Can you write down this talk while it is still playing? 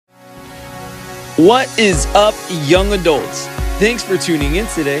What is up, young adults? Thanks for tuning in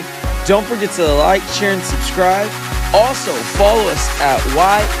today. Don't forget to like, share, and subscribe. Also, follow us at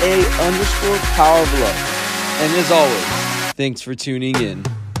YA_Power of Love. And as always, thanks for tuning in.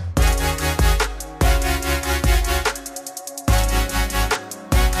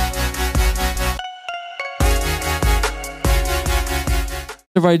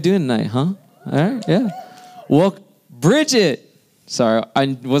 Everybody doing tonight, huh? All right, yeah. Well, Bridget. Sorry, I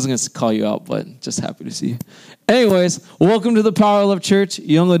wasn't going to call you out, but just happy to see you. Anyways, welcome to the Power of Love Church,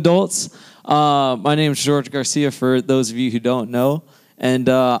 young adults. My name is George Garcia, for those of you who don't know. And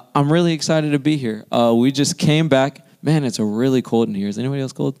I'm really excited to be here. We just came back. Man, it's really cold in here. Is anybody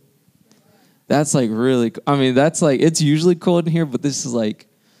else cold? That's like really, that's like, it's usually cold in here, but this is like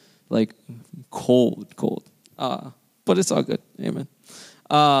cold. But it's all good. Amen.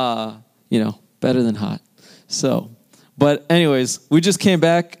 Better than hot. So, but anyways, we just came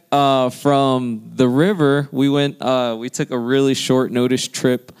back from the river. We took a really short notice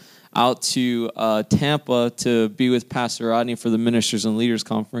trip out to Tampa to be with Pastor Rodney for the Ministers and Leaders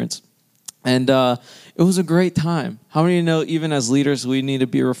Conference. And it was a great time. How many of you know, even as leaders, we need to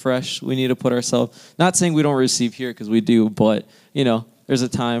be refreshed. We need to put ourselves, not saying we don't receive here, because we do, but, there's a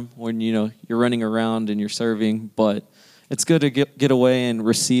time when, you're running around and you're serving, but it's good to get away and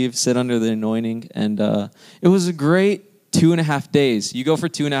receive, sit under the anointing. And it was a great 2.5 days. You go for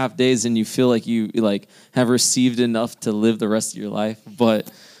 2.5 days and you feel like you have received enough to live the rest of your life.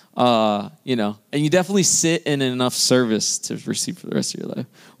 But, and you definitely sit in enough service to receive for the rest of your life,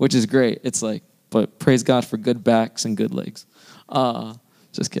 which is great. It's but praise God for good backs and good legs.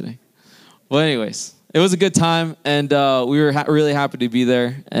 Just kidding. Well, anyways, it was a good time, and we were really happy to be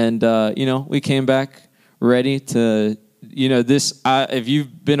there. And, we came back ready to... if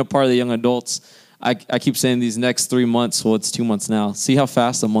you've been a part of the young adults, I keep saying these next 3 months, well, it's 2 months now. See how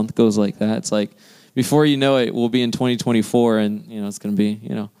fast a month goes like that? It's like, before you know it, we'll be in 2024, and, it's going to be,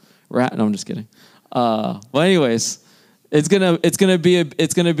 no, I'm just kidding. But anyways, it's gonna be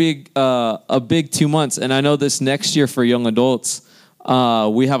a big 2 months. And I know this next year for young adults,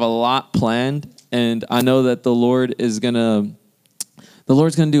 we have a lot planned, and I know that the Lord's gonna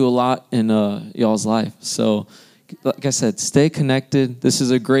do a lot in y'all's life. So, like I said, stay connected. This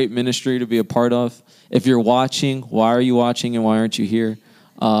is a great ministry to be a part of. If you're watching, why are you watching and why aren't you here?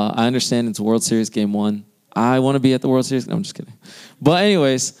 I understand it's World Series Game 1. I want to be at the World Series. No, I'm just kidding. But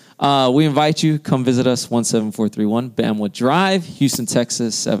anyways, we invite you. Come visit us, 17431 Bamwood Drive, Houston,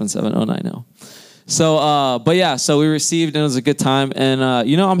 Texas, 77090. So we received, and it was a good time. And,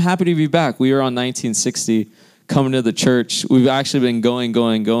 I'm happy to be back. We were on 1960 coming to the church. We've actually been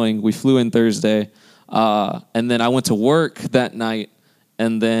going. We flew in Thursday. And then I went to work that night,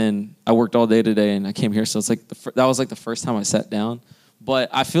 and then I worked all day today, and I came here. So it's like that was like the first time I sat down. But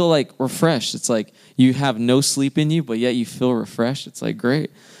I feel like refreshed. It's like you have no sleep in you, but yet you feel refreshed. It's like great.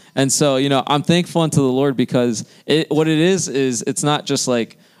 And so, I'm thankful unto the Lord, because what it is it's not just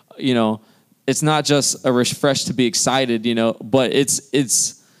like, it's not just a refresh to be excited, but it's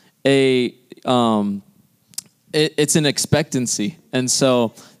an expectancy. And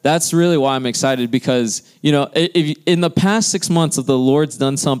so that's really why I'm excited, because, if in the past 6 months, if the Lord's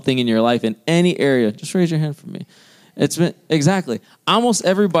done something in your life in any area, just raise your hand for me. It's been exactly almost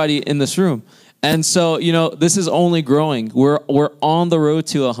everybody in this room. And so, this is only growing. We're on the road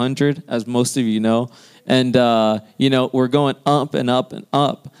to 100, as most of you know. And, we're going up and up and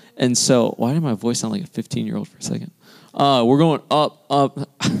up. And so, why did my voice sound like a 15-year-old for a second? We're going up.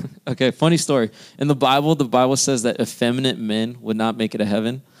 Okay, funny story. In the Bible says that effeminate men would not make it to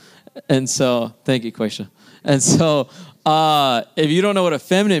heaven. And so, thank you, Quaisha. And so, if you don't know what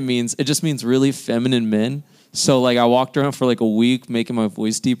effeminate means, it just means really feminine men. So, I walked around for a week making my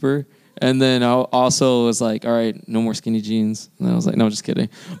voice deeper. And then I also was like, all right, no more skinny jeans. And I was like, no, just kidding.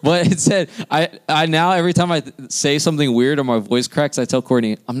 But it said, I now, every time I say something weird or my voice cracks, I tell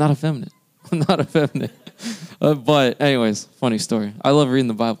Courtney, I'm not effeminate. I'm not effeminate. But anyways, funny story. I love reading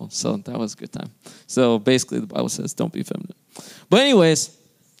the Bible, so that was a good time. So basically, the Bible says, don't be effeminate. But anyways,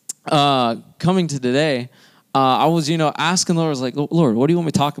 coming to today, I was, asking the Lord, I was like, Lord, what do you want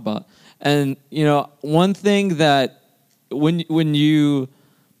me to talk about? And, one thing that when you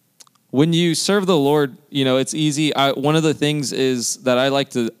serve the Lord, it's easy. One of the things is that I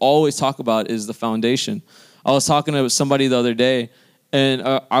like to always talk about is the foundation. I was talking to somebody the other day, and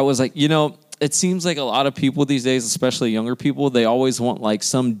I was like, it seems like a lot of people these days, especially younger people, they always want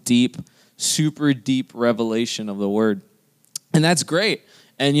some deep, super deep revelation of the word. And that's great.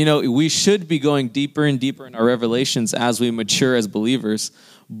 And, we should be going deeper and deeper in our revelations as we mature as believers.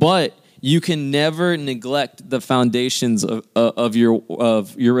 But you can never neglect the foundations of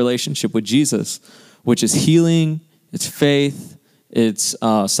your relationship with Jesus, which is healing, it's faith, it's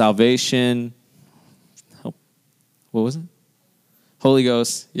salvation. What was it? Holy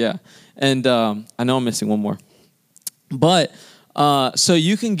Ghost, yeah. And I know I'm missing one more. But so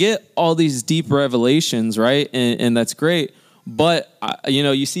you can get all these deep revelations, right? And that's great. But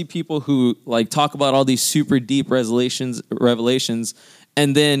you see people who like talk about all these super deep revelations,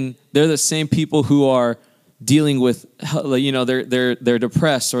 and then they're the same people who are dealing with, they're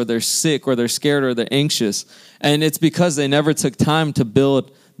depressed or they're sick or they're scared or they're anxious, and it's because they never took time to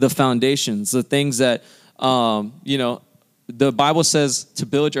build the foundations, the things that the Bible says to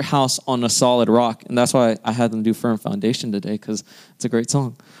build your house on a solid rock, and that's why I had them do Firm Foundation today, because it's a great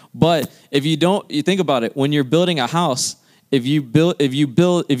song. But if you think about it, when you're building a house, if you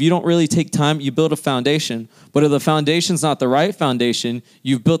don't really take time, you build a foundation. But if the foundation's not the right foundation,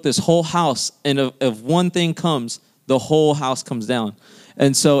 you've built this whole house, and if one thing comes, the whole house comes down.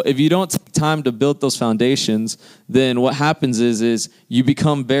 And so if you don't take time to build those foundations, then what happens is you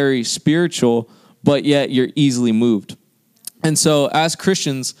become very spiritual, but yet you're easily moved. And so as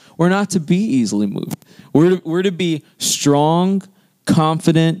Christians, we're not to be easily moved. We're to be strong,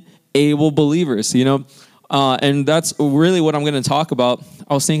 confident, able believers, and that's really what I'm going to talk about.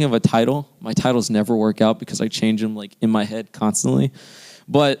 I was thinking of a title. My titles never work out because I change them like in my head constantly.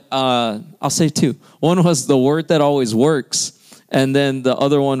 But I'll say two. One was The Word That Always Works, and then the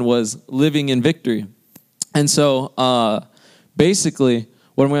other one was Living in Victory. And so basically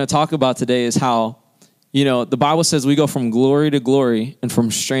what I'm going to talk about today is how, the Bible says we go from glory to glory and from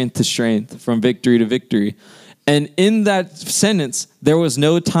strength to strength, from victory to victory. And in that sentence, there was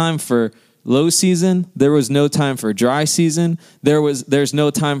no time for low season. There was no time for dry season. There's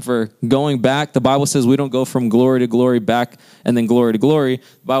no time for going back. The Bible says we don't go from glory to glory back and then glory to glory.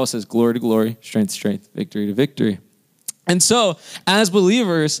 The Bible says glory to glory, strength to strength, victory to victory. And so as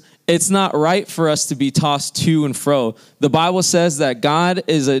believers, it's not right for us to be tossed to and fro. The Bible says that God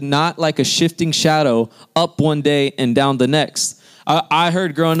is not like a shifting shadow, up one day and down the next. I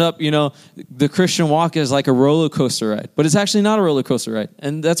heard growing up, the Christian walk is like a roller coaster ride, but it's actually not a roller coaster ride.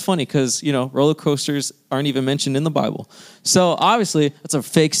 And that's funny because, roller coasters aren't even mentioned in the Bible. So obviously that's a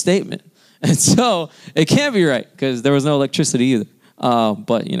fake statement. And so it can't be right because there was no electricity either.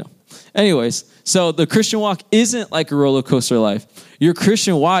 But anyways, so the Christian walk isn't like a roller coaster life. Your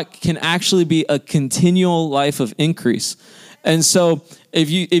Christian walk can actually be a continual life of increase. And so if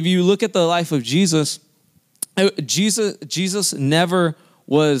you look at the life of Jesus never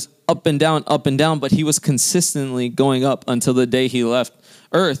was up and down, but he was consistently going up until the day he left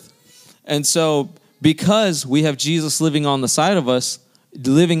earth. And so because we have Jesus living on the inside of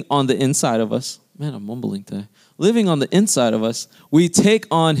us, man, I'm mumbling today. Living on the inside of us, we take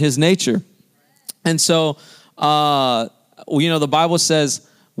on his nature. And so, the Bible says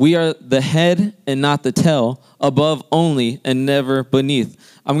we are the head and not the tail, above only and never beneath.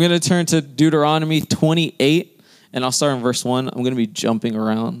 I'm going to turn to Deuteronomy 28, and I'll start in verse 1. I'm going to be jumping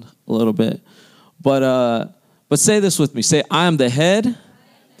around a little bit. But say this with me. Say, I am the head,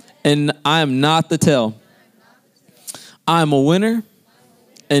 and I am not the tail. I am a winner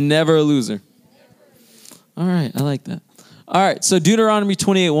and never a loser. All right, I like that. All right, so Deuteronomy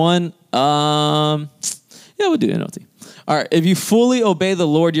 28:1. We'll do NLT. All right, if you fully obey the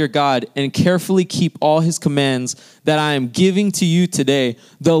Lord your God and carefully keep all his commands that I am giving to you today,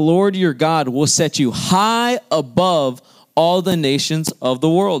 the Lord your God will set you high above all the nations of the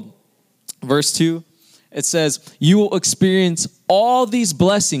world. Verse 2, it says, you will experience all these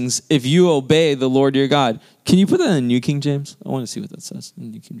blessings if you obey the Lord your God. Can you put that in New King James? I want to see what that says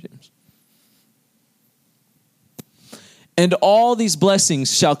in New King James. And all these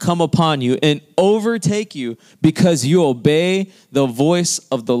blessings shall come upon you and overtake you because you obey the voice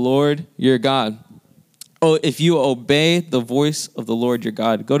of the Lord your God. Oh, if you obey the voice of the Lord your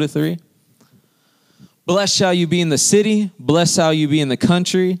God. Go to 3. Blessed shall you be in the city. Blessed shall you be in the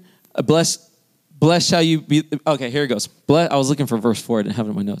country. Blessed shall you be. Okay, here it goes. I was looking for verse 4. I didn't have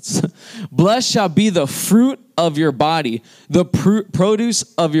it in my notes. Blessed shall be the fruit of your body, the produce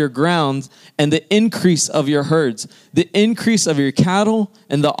of your ground, and the increase of your herds, the increase of your cattle,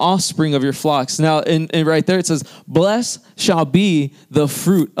 and the offspring of your flocks. Now, in right there, it says, blessed shall be the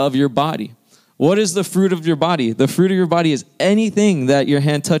fruit of your body. What is the fruit of your body? The fruit of your body is anything that your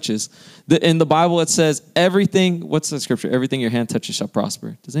hand touches. In the Bible, it says everything. What's the scripture? Everything your hand touches shall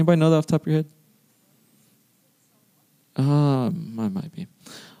prosper. Does anybody know that off the top of your head? I might be.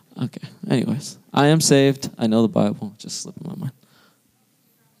 Okay. Anyways, I am saved. I know the Bible. Just slipping my mind.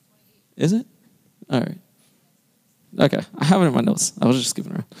 Is it? All right. Okay, I have it in my notes. I was just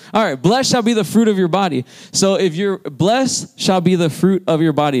skipping around. All right, blessed shall be the fruit of your body. So if you're blessed shall be the fruit of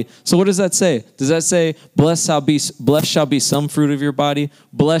your body. So what does that say? Does that say blessed shall be some fruit of your body?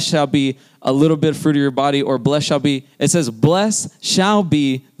 Blessed shall be a little bit of fruit of your body, or blessed shall be, it says blessed shall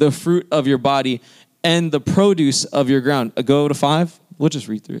be the fruit of your body and the produce of your ground. Go to 5. We'll just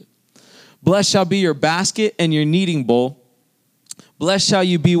read through it. Blessed shall be your basket and your kneading bowl. Blessed shall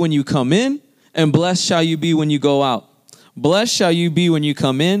you be when you come in, and blessed shall you be when you go out. Blessed shall you be when you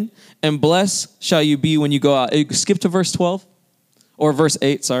come in, and blessed shall you be when you go out. Skip to verse 12, or verse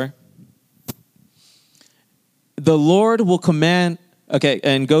 8, sorry. The Lord will command,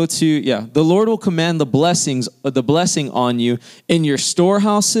 the Lord will command the blessing on you in your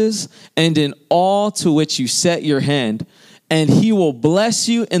storehouses and in all to which you set your hand, and he will bless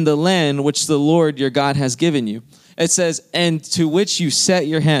you in the land which the Lord your God has given you. It says, and to which you set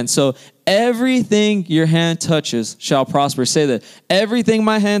your hand. So everything your hand touches shall prosper. Say that. Everything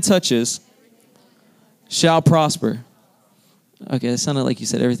my hand touches shall prosper. Okay, it sounded like you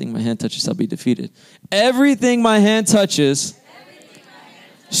said everything my hand touches shall be defeated. Everything my hand touches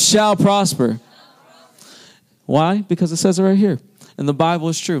shall prosper. Why? Because it says it right here. And the Bible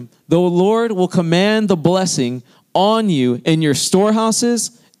is true. The Lord will command the blessing on you in your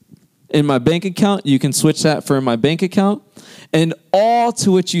storehouses. In my bank account, you can switch that for my bank account, and all to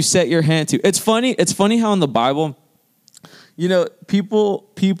which you set your hand to. It's funny how in the Bible,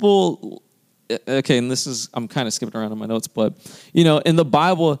 people, okay, and I'm kind of skipping around on my notes, but, in the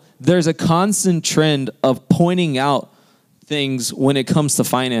Bible, there's a constant trend of pointing out things when it comes to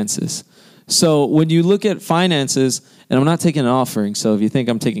finances. So when you look at finances, and I'm not taking an offering, so if you think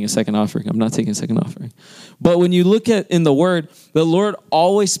I'm taking a second offering, I'm not taking a second offering. But when you look at in the Word, the Lord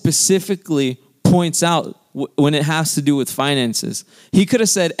always specifically points out when it has to do with finances. He could have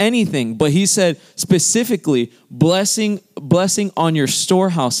said anything, but he said specifically blessing on your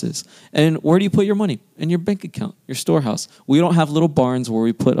storehouses. And where do you put your money? In your bank account, your storehouse. We don't have little barns where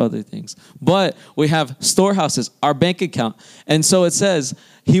we put other things, but we have storehouses, our bank account. And so it says,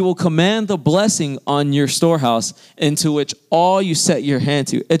 he will command the blessing on your storehouse into which all you set your hand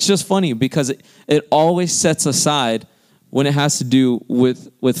to. It's just funny because it always sets aside when it has to do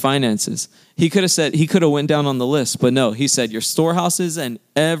with finances. He could have went down on the list, but no, he said your storehouses and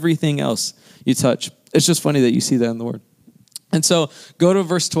everything else you touch. It's just funny that you see that in the Word. And so go to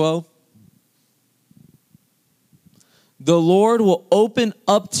verse 12. The Lord will open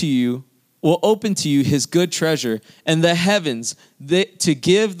to you his good treasure and the heavens to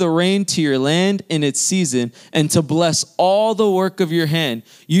give the rain to your land in its season and to bless all the work of your hand.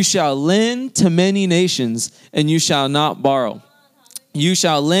 You shall lend to many nations and you shall not borrow. You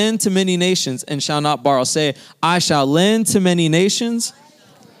shall lend to many nations and shall not borrow. Say, I shall lend to many nations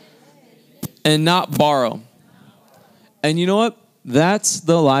and not borrow. And you know what? That's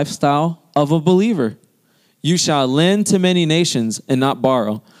the lifestyle of a believer. You shall lend to many nations and not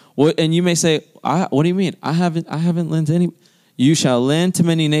borrow. And you may say, what do you mean? I haven't lent to any. You shall lend to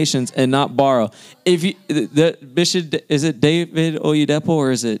many nations and not borrow. If you, the bishop, is it David Oyedepo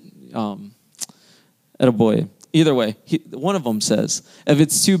or is it Etaboye? Either way, one of them says, if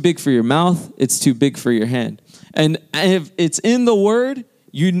it's too big for your mouth, it's too big for your hand. And if it's in the Word,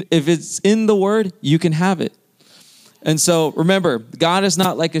 you can have it. And so remember, God is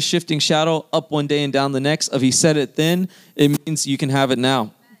not like a shifting shadow up one day and down the next. If he said it then, it means you can have it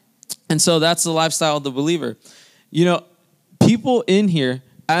now. And so that's the lifestyle of the believer. People in here,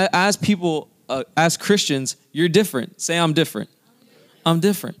 as Christians, you're different. Say, I'm different. I'm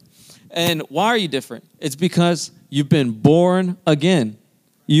different. And why are you different? It's because you've been born again.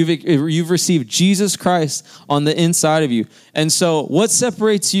 You've received Jesus Christ on the inside of you. And so what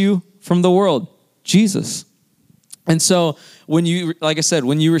separates you from the world? Jesus. And so when you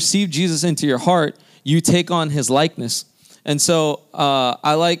receive Jesus into your heart, you take on his likeness. And so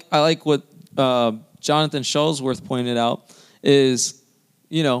I like what Jonathan Shuttlesworth pointed out is,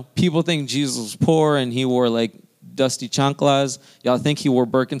 people think Jesus was poor and he wore like dusty chanclas. Y'all think he wore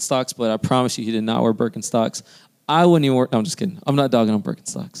Birkenstocks, but I promise you he did not wear Birkenstocks. I wouldn't even wear, no, I'm just kidding. I'm not dogging on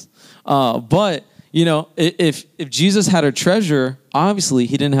Birkenstocks. But, if Jesus had a treasure, obviously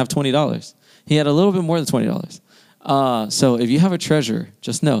he didn't have $20. He had a little bit more than $20. So if you have a treasure,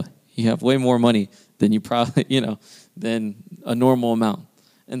 just know you have way more money than you probably, than a normal amount.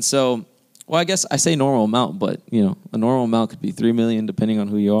 And so, well, I guess I say normal amount, but, a normal amount could be 3 million depending on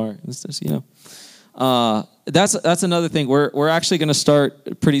who you are. It's just, that's another thing. We're actually going to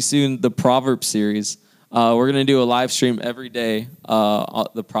start pretty soon the Proverbs series. We're going to do a live stream every day,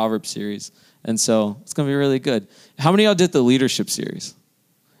 the Proverbs series. And so it's going to be really good. How many of y'all did the leadership series?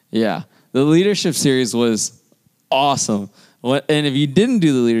 Yeah. The leadership series was awesome. And if you didn't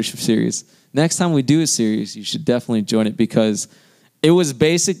do the leadership series, next time we do a series, you should definitely join it because it was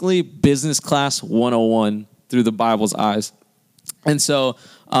basically business class 101 through the Bible's eyes. And so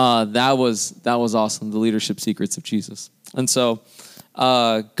that was awesome, the leadership secrets of Jesus. And so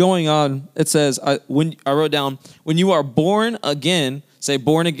going on, it says, I wrote down, when you are born again, say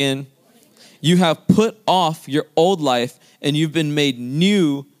born again, you have put off your old life and you've been made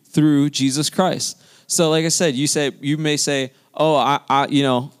new through Jesus Christ. So like I said, you may say, oh,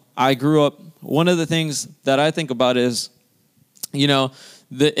 I grew up. One of the things that I think about is,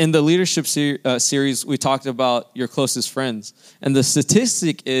 in the leadership series, we talked about your closest friends. And the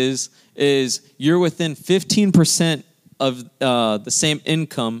statistic is you're within 15% of the same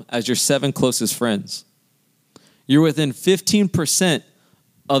income as your 7 closest friends. You're within 15%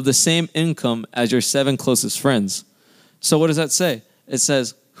 of the same income as your 7 closest friends. So what does that say? It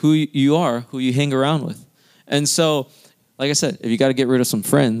says who you are, who you hang around with. And so, like I said, if you got to get rid of some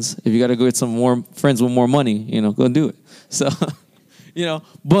friends, if you got to go get some more friends with more money, go do it. So,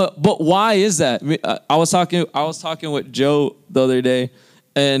 but why is that? I was talking with Joe the other day,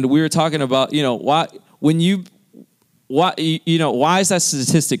 and we were talking about, why is that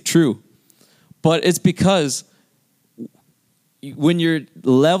statistic true? But it's because when your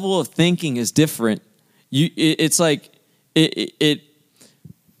level of thinking is different, it's like it.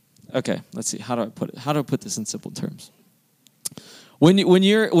 Okay, let's see. How do I put it? How do I put this in simple terms? When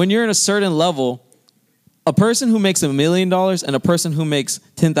you're in a certain level, a person who makes $1 million and a person who makes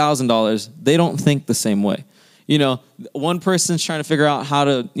 $10,000, they don't think the same way. One person's trying to figure out how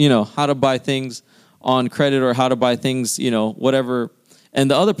to buy things on credit or how to buy things, whatever. And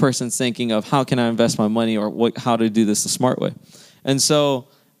the other person's thinking of how can I invest my money or how to do this the smart way. And so,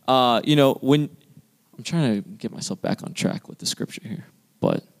 when I'm trying to get myself back on track with the scripture here,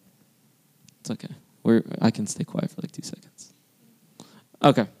 but it's okay. I can stay quiet for like 2 seconds.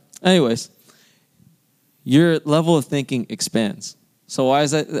 Okay. Anyways, your level of thinking expands. So why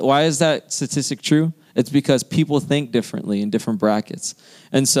is that statistic true? It's because people think differently in different brackets.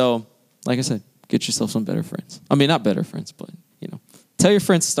 And so, like I said, get yourself some better friends. I mean, not better friends, but, tell your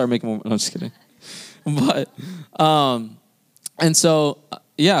friends to start making more. No, I'm just kidding. But, and so,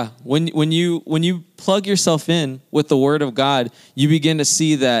 yeah, when you plug yourself in with the Word of God, you begin to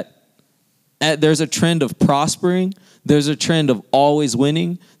see that there's a trend of prospering. There's a trend of always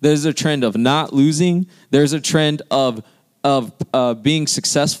winning. There's a trend of not losing. There's a trend of being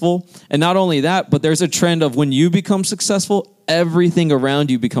successful. And not only that, but there's a trend of when you become successful, everything around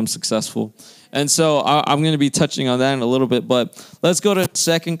you becomes successful. And so I'm going to be touching on that in a little bit, but let's go to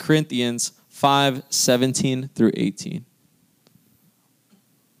 2 Corinthians 5:17 through 18.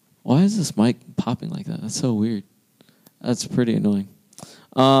 Why is this mic popping like that? That's so weird. That's pretty annoying.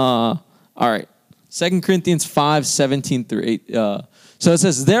 All right. 2 Corinthians 5:17 through 8. So it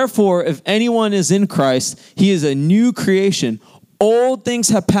says, therefore, if anyone is in Christ, he is a new creation. Old things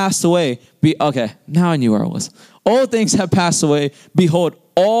have passed away. Okay, now I knew where I was. Old things have passed away. Behold,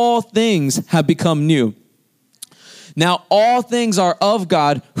 all things have become new. Now all things are of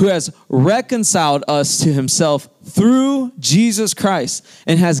God, who has reconciled us to himself through Jesus Christ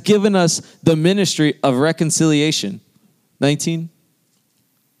and has given us the ministry of reconciliation. 19.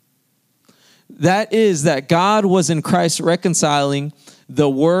 That is that God was in Christ reconciling the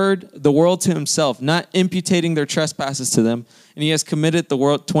world to himself, not imputating their trespasses to them. And he has committed the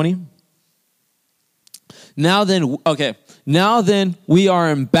world. 20. Now then, we are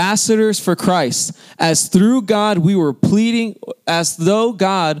ambassadors for Christ, as though God were pleading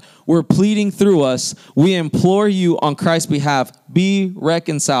through us. We implore you on Christ's behalf, be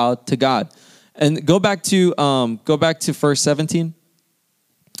reconciled to God. And go back to verse 17.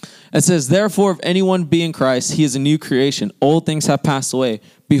 It says, therefore, if anyone be in Christ, he is a new creation. Old things have passed away.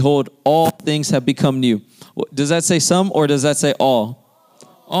 Behold, all things have become new. Does that say some or does that say all?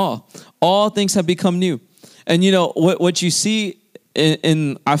 All. All things have become new. And what you see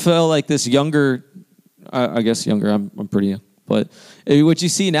in I feel like this younger, I guess younger, I'm pretty young. But what you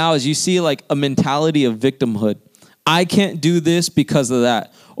see now is you see like a mentality of victimhood. I can't do this because of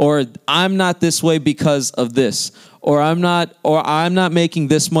that. Or I'm not this way because of this. Or I'm not making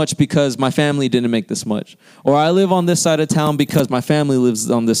this much because my family didn't make this much. Or I live on this side of town because my family lives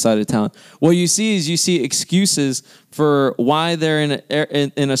on this side of town. What you see excuses for why they're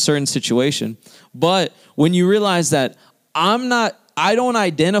in a certain situation. But when you realize that I'm not I don't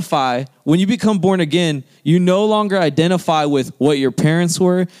identify, when you become born again, you no longer identify with what your parents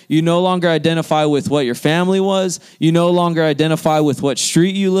were. You no longer identify with what your family was. You no longer identify with what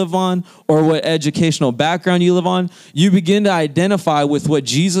street you live on or what educational background you live on. You begin to identify with what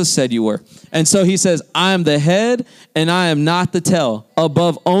Jesus said you were. And so he says, I am the head and I am not the tail,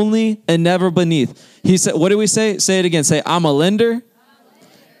 above only and never beneath. He said, what do we say? Say it again. Say, I'm a lender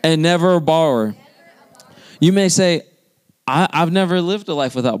and never a borrower. You may say, I've never lived a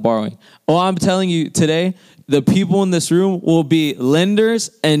life without borrowing. Well, I'm telling you today, the people in this room will be lenders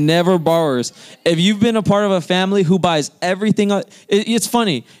and never borrowers. If you've been a part of a family who buys everything, it's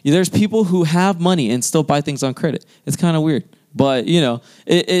funny. There's people who have money and still buy things on credit. It's kind of weird. But, you know,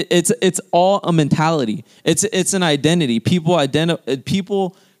 it's all a mentality. It's an identity.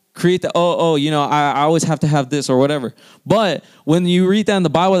 People create the, I always have to have this or whatever. But when you read that in the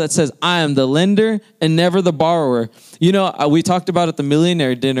Bible that says, I am the lender and never the borrower. You know, we talked about at the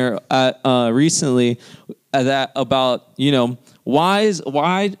millionaire dinner recently about, you know, why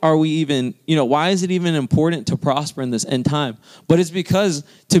are we even, you know, why is it even important to prosper in this end time? But it's because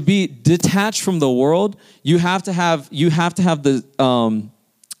to be detached from the world, you have to have the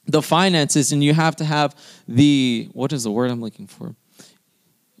finances, and you have to have what is the word I'm looking for?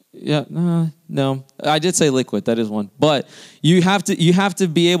 Yeah, no. I did say liquid. That is one. But you have to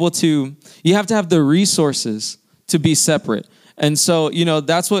be able to. You have to have the resources to be separate. And so, you know,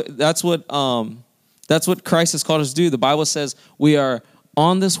 that's what Christ has called us to do. The Bible says we are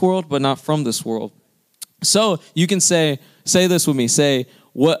on this world, but not from this world. So you can say this with me. Say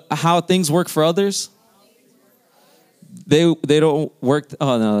how things work for others. They don't work.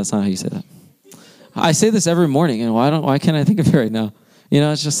 Oh no, that's not how you say that. I say this every morning, and why can't I think of it right now? You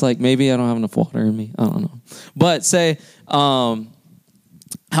know, it's just like maybe I don't have enough water in me. I don't know. But say how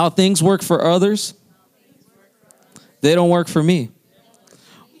things work for others, they don't work for me.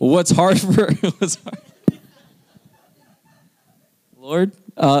 What's hard? Lord,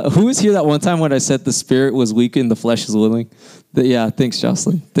 who was here that one time when I said the spirit was weak and the flesh is willing? Yeah, thanks,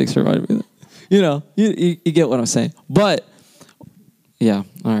 Jocelyn. Thanks for reminding me of that. You know, you get what I'm saying. But yeah,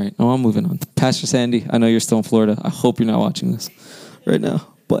 all right. Oh, I'm moving on. Pastor Sandy, I know you're still in Florida. I hope you're not watching this right now,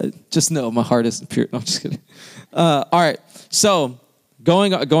 but just know my heart isn't pure. No, I'm just kidding. All right, so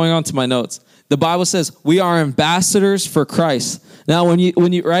going on to my notes, the Bible says we are ambassadors for Christ. Now, when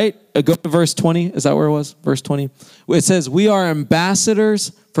you right, go to verse 20. Is that where it was? Verse 20. It says we are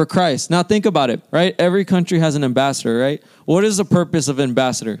ambassadors for Christ. Now, think about it. Right, every country has an ambassador. Right. What is the purpose of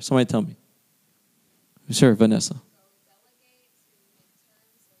ambassador? Somebody tell me. Sure, Vanessa.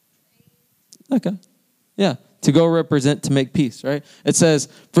 Okay. Yeah. To go represent, to make peace, right? It says,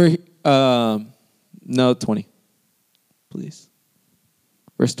 20, please.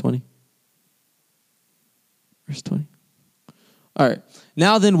 Verse 20. Verse 20. All right.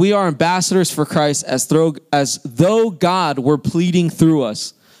 Now then, we are ambassadors for Christ as though God were pleading through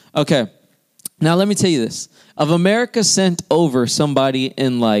us. Okay. Now, let me tell you this. If America sent over somebody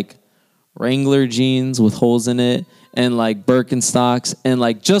in like Wrangler jeans with holes in it and like Birkenstocks and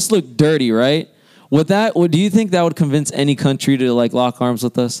like just look dirty, right? Do you think that would convince any country to like lock arms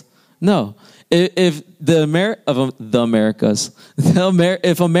with us? No. If if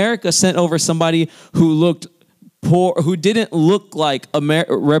America sent over somebody who looked poor, who didn't look like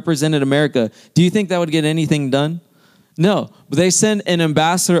represented America, do you think that would get anything done? No. But they send an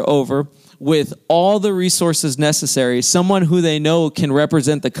ambassador over with all the resources necessary, someone who they know can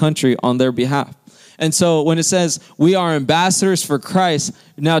represent the country on their behalf. And so when it says we are ambassadors for Christ,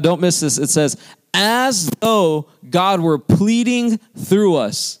 now don't miss this. It says, as though God were pleading through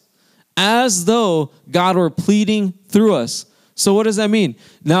us. As though God were pleading through us. So what does that mean?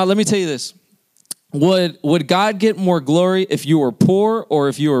 Now, let me tell you this. Would God get more glory if you were poor or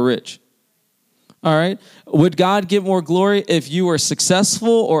if you were rich? All right. Would God get more glory if you were successful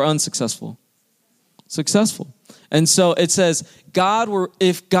or unsuccessful? Successful. And so it says,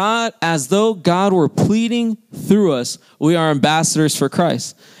 as though God were pleading through us, we are ambassadors for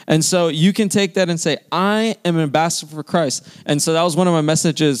Christ. And so you can take that and say, I am an ambassador for Christ. And so that was one of my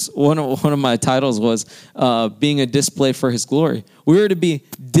messages. One of my titles was being a display for his glory. We were to be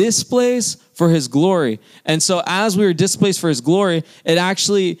displays for his glory. And so as we were displays for his glory, it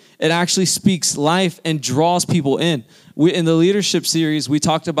actually speaks life and draws people in. In the leadership series, we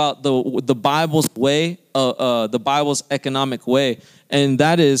talked about the Bible's way, the Bible's economic way. And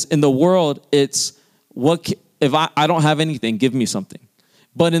that is, in the world, it's if I don't have anything, give me something.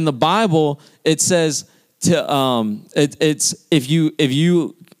 But in the Bible, it says it's if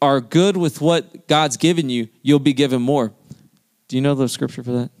you are good with what God's given you, you'll be given more. Do you know the scripture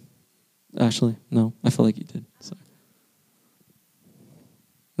for that? Ashley? No, I feel like you did. Sorry.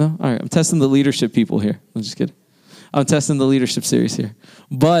 No? All right. I'm testing the leadership people here. I'm just kidding. I'm testing the leadership series here.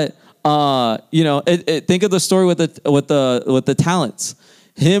 But, think of the story with the talents.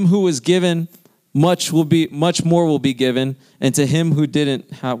 Him who was given much more will be given, and to him who didn't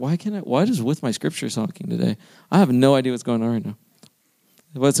have. Why is with my scripture talking today? I have no idea what's going on right now.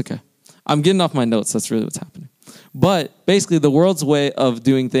 But it's okay. I'm getting off my notes. That's really what's happening. But basically, the world's way of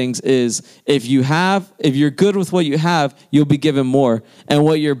doing things is if you're good with what you have, you'll be given more, and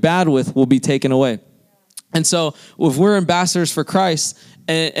what you're bad with will be taken away. And so, if we're ambassadors for Christ,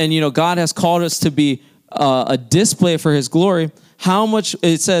 and God has called us to be a display for His glory, how much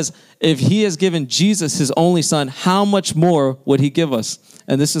it says if He has given Jesus His only Son, how much more would He give us?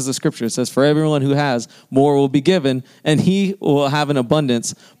 And this is the scripture. It says, "For everyone who has, more will be given, and he will have an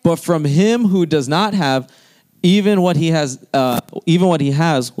abundance. But from him who does not have, even what he has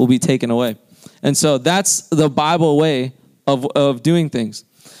will be taken away." And so that's the Bible way of doing things.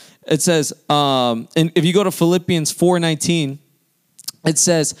 It says, and if you go to Philippians 4:19, it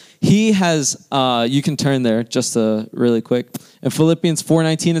says He has. You can turn there just really quick. In Philippians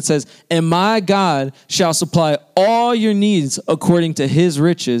 4:19, it says, "And my God shall supply all your needs according to His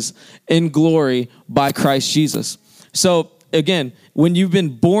riches in glory by Christ Jesus." So again, when you've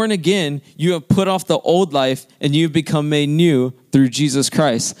been born again, you have put off the old life and you've become made new through Jesus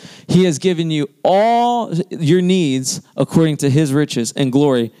Christ. He has given you all your needs according to His riches and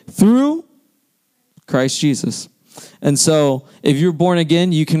glory through Christ Jesus. And so if you're born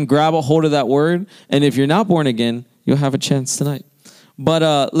again, you can grab a hold of that word. And if you're not born again, you'll have a chance tonight.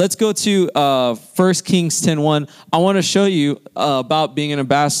 But let's go to 1 Kings 10:1. I want to show you about being an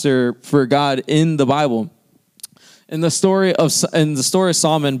ambassador for God in the Bible. In the story of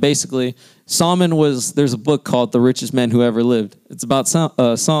Solomon, basically, there's a book called The Richest Man Who Ever Lived. It's about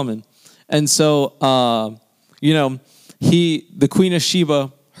Solomon. And so, the Queen of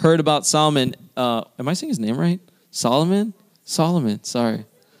Sheba heard about Solomon. Am I saying his name right? Solomon, sorry.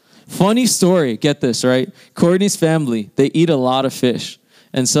 Funny story, get this, right? Courtney's family, they eat a lot of fish.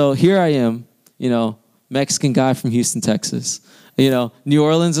 And so here I am, Mexican guy from Houston, Texas. New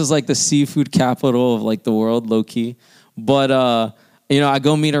Orleans is like the seafood capital of like the world, low key. But, I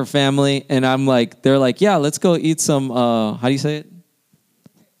go meet her family and they're like, yeah, let's go eat some, how do you say it?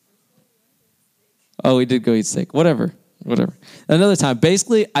 Oh, we did go eat steak. Whatever. Another time.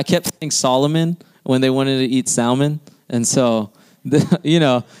 Basically, I kept saying Solomon when they wanted to eat salmon. And so,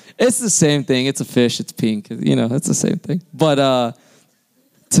 it's the same thing. It's a fish. It's pink. It's the same thing. But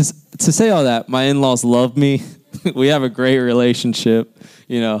to say all that, my in-laws love me. We have a great relationship.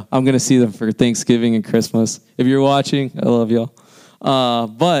 I'm going to see them for Thanksgiving and Christmas. If you're watching, I love y'all.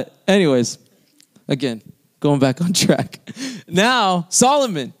 But anyways, again, going back on track. Now,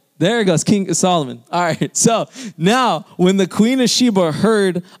 Solomon. There it goes, King Solomon. All right, so now when the Queen of Sheba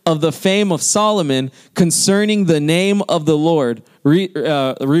heard of the fame of Solomon concerning the name of the Lord,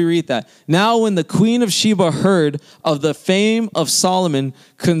 reread that. Now when the Queen of Sheba heard of the fame of Solomon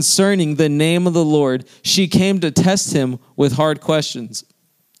concerning the name of the Lord, she came to test him with hard questions.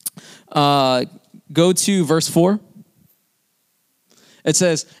 Go to verse 4. It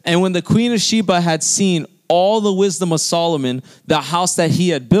says, "And when the Queen of Sheba had seen all the wisdom of Solomon, the house that he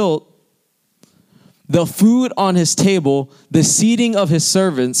had built, the food on his table, the seating of his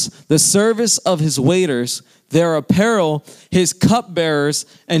servants, the service of his waiters, their apparel, his cupbearers,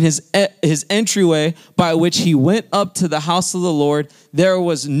 and his entryway by which he went up to the house of the Lord, there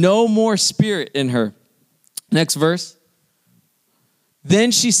was no more spirit in her." Next verse.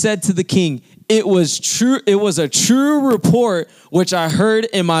 "Then she said to the king, It was a true report which I heard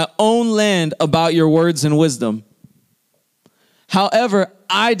in my own land about your words and wisdom. However,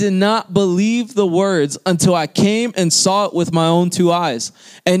 I did not believe the words until I came and saw it with my own two eyes.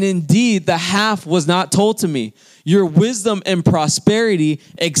 And indeed, the half was not told to me. Your wisdom and prosperity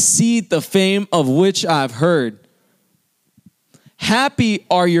exceed the fame of which I've heard. Happy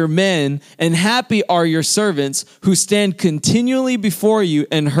are your men and happy are your servants who stand continually before you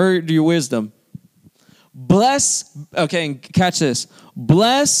and heard your wisdom. Catch this.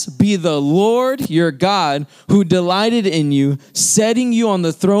 Blessed be the Lord your God who delighted in you, setting you on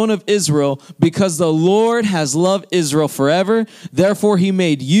the throne of Israel, because the Lord has loved Israel forever. Therefore he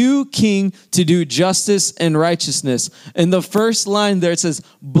made you king to do justice and righteousness." In the first line there it says,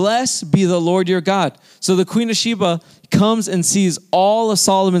 "Blessed be the Lord your God." So the Queen of Sheba comes and sees all of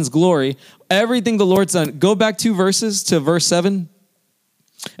Solomon's glory, everything the Lord's done. Go back 2 verses to verse 7.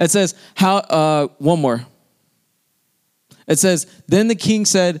 It says, one more. It says, "Then the king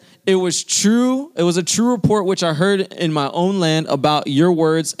said, it was a true report which I heard in my own land about your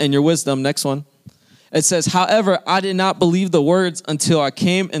words and your wisdom." Next one. It says, however, I did not believe the words until I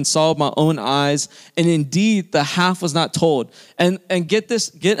came and saw with my own eyes. And indeed, the half was not told. And get this,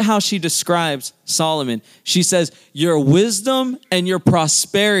 get how she describes Solomon. She says, your wisdom and your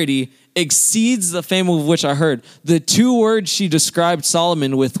prosperity exceeds the fame of which I heard. The two words she described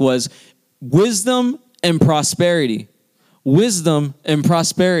Solomon with was wisdom and prosperity. Wisdom and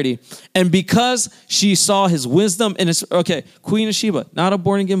prosperity. And because she saw his wisdom and his, okay, Queen of Sheba, not a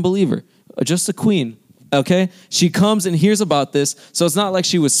born again believer, just a queen. Okay, she comes and hears about this, so it's not like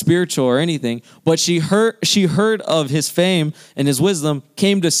she was spiritual or anything, but she heard of his fame and his wisdom,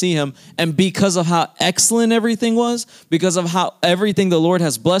 came to see him, and because of how excellent everything was, because of how everything the Lord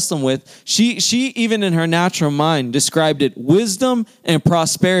has blessed him with, she even in her natural mind described it wisdom and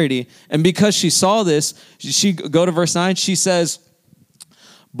prosperity. And because she saw this, she go to verse 9. She says,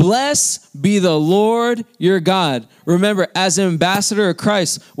 "Blessed be the Lord your God." Remember, as an ambassador of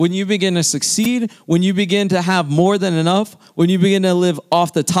Christ, when you begin to succeed, when you begin to have more than enough, when you begin to live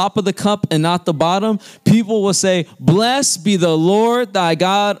off the top of the cup and not the bottom, people will say, "Blessed be the Lord thy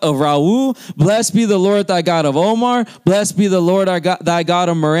God of Raul. Blessed be the Lord thy God of Omar. Blessed be the Lord thy God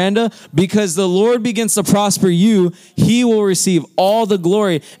of Miranda." Because the Lord begins to prosper you, he will receive all the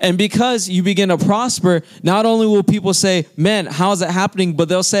glory. And because you begin to prosper, not only will people say, "Man, how's it happening?" but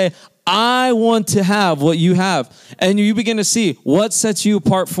they'll say, "I want to have what you have." And you begin to see what sets you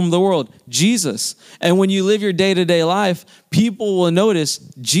apart from the world: Jesus. And when you live your day-to-day life, people will notice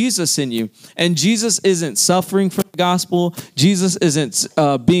Jesus in you. And Jesus isn't suffering for the gospel. Jesus isn't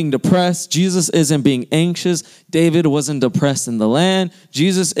being depressed. Jesus isn't being anxious. David wasn't depressed in the land.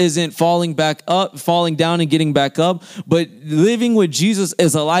 Jesus isn't falling down and getting back up. But living with Jesus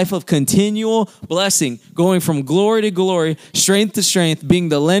is a life of continual blessing, going from glory to glory, strength to strength, being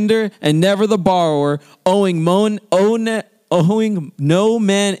the lender and never the borrower, owing no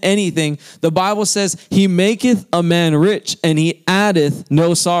man anything. The Bible says, he maketh a man rich and he addeth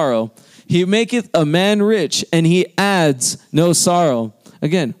no sorrow. He maketh a man rich and he adds no sorrow.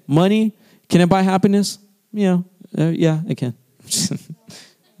 Again, money, can it buy happiness? Yeah, it can.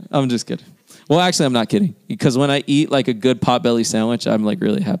 I'm just kidding. Well, actually, I'm not kidding. Because when I eat like a good Potbelly sandwich, I'm like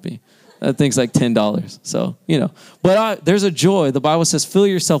really happy. That thing's like $10. So, But there's a joy. The Bible says, fill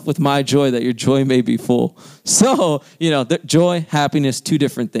yourself with my joy that your joy may be full. So, joy, happiness, two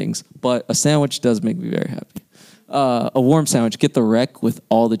different things. But a sandwich does make me very happy. A warm sandwich. Get the wreck with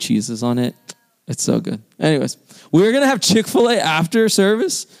all the cheeses on it. It's so good. Anyways, we're going to have Chick-fil-A after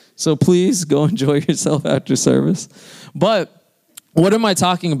service. So please go enjoy yourself after service. But what am I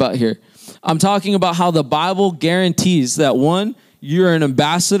talking about here? I'm talking about how the Bible guarantees that, one, you're an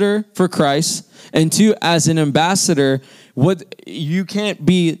ambassador for Christ. And two, as an ambassador, he's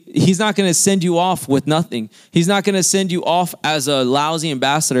not going to send you off with nothing. He's not going to send you off as a lousy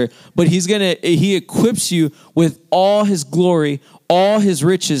ambassador, but he equips you with all his glory, all his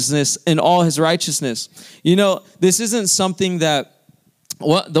richness, and all his righteousness. This isn't something that,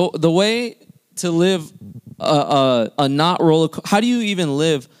 the way to live a not roller coaster, how do you even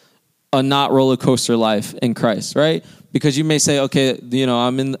live a not roller coaster life in Christ, right? Because you may say, okay,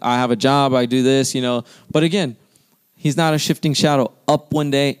 I have a job, I do this, But again, he's not a shifting shadow, up one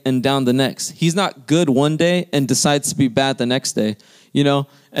day and down the next. He's not good one day and decides to be bad the next day,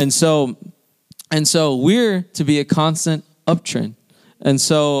 And so we're to be a constant uptrend. And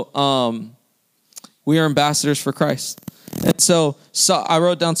so we are ambassadors for Christ. And so I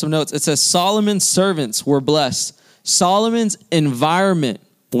wrote down some notes. It says Solomon's servants were blessed. Solomon's environment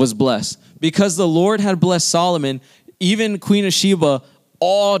was blessed. Because the Lord had blessed Solomon, even Queen of Sheba,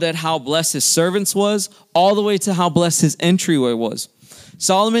 all that how blessed his servants was, all the way to how blessed his entryway was.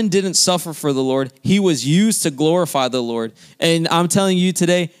 Solomon didn't suffer for the Lord. He was used to glorify the Lord. And I'm telling you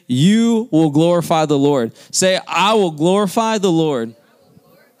today, you will glorify the Lord. Say, I will glorify the Lord.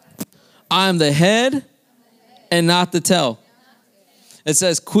 I am the head and not the tail. It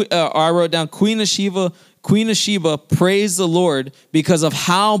says, I wrote down, Queen of Sheba praised the Lord because of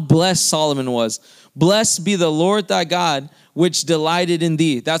how blessed Solomon was. Blessed be the Lord thy God, which delighted in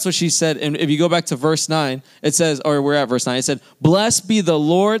thee. That's what she said. And if you go back to verse 9, it says, or we're at verse 9, it said, blessed be the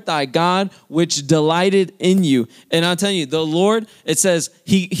Lord thy God, which delighted in you. And I'm telling you, the Lord, it says,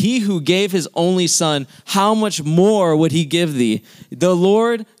 he who gave his only son, how much more would he give thee? The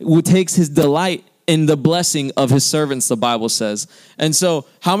Lord who takes his delight in the blessing of his servants, the Bible says. And so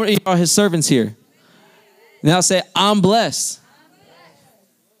how many are his servants here? Now say, I'm blessed.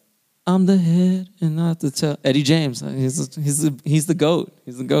 I'm the head and not the tail. Eddie James, he's the GOAT.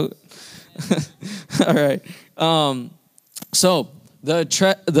 He's the GOAT. All right. So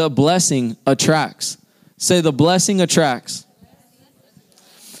the blessing attracts. Say the blessing attracts.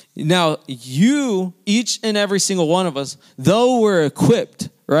 Now, you, each and every single one of us, though we're equipped,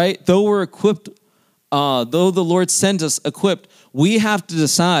 right? Though the Lord sends us equipped, we have to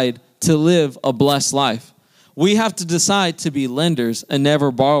decide to live a blessed life. We have to decide to be lenders and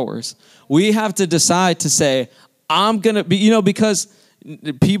never borrowers. We have to decide to say, I'm going to be, because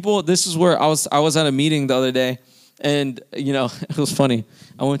people, this is where I was at a meeting the other day, and, it was funny.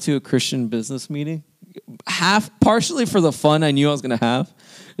 I went to a Christian business meeting, partially for the fun I knew I was going to have,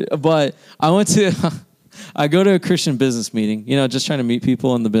 but I go to a Christian business meeting, just trying to meet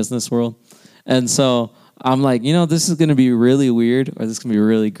people in the business world. And so I'm like, this is going to be really weird, or this is going to be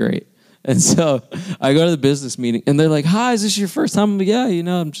really great. And so I go to the business meeting, and they're like, hi, is this your first time? I'm like, yeah,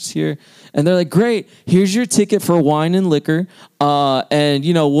 I'm just here. And they're like, great, here's your ticket for wine and liquor. And,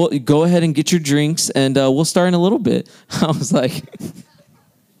 we'll go ahead and get your drinks, and we'll start in a little bit. I was like,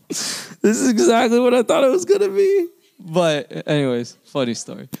 this is exactly what I thought it was going to be. But anyways, funny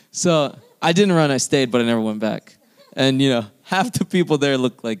story. So I didn't run, I stayed, but I never went back. And, half the people there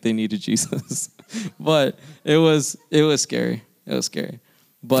looked like they needed Jesus. But it was scary. It was scary.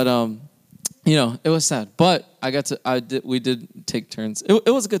 But, it was sad. But we did take turns.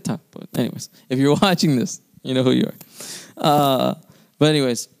 It was a good time. But anyways, if you're watching this, you know who you are. But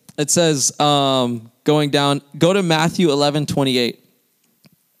anyways, it says, going down, go to Matthew 11:28.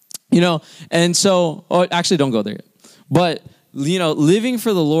 And so, actually don't go there yet. But, living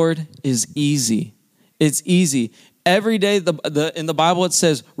for the Lord is easy. It's easy. Every day in the Bible it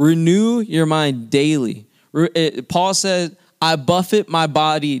says, renew your mind daily. Paul said, I buffet my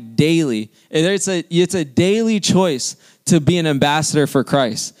body daily. It's a daily choice to be an ambassador for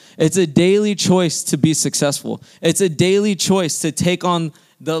Christ. It's a daily choice to be successful. It's a daily choice to take on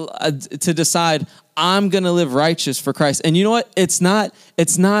to decide, I'm going to live righteous for Christ. And you know what? It's not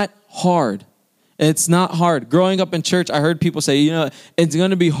hard. It's not hard. Growing up in church, I heard people say, it's going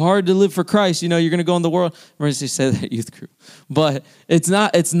to be hard to live for Christ. You're going to go in the world. Emergency said that at youth group. But it's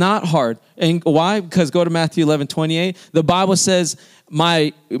not hard. And why? Because go to Matthew 11:28. The Bible says,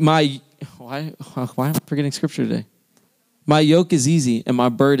 why am I forgetting scripture today? My yoke is easy and my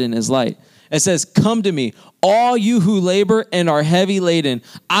burden is light. It says, come to me, all you who labor and are heavy laden.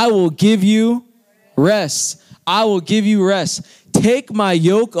 I will give you rest. I will give you rest. Take my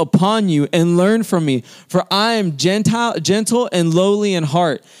yoke upon you and learn from me, for I am gentle and lowly in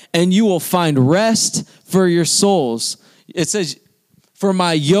heart, and you will find rest for your souls. It says, for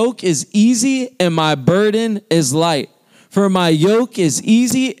my yoke is easy and my burden is light. For my yoke is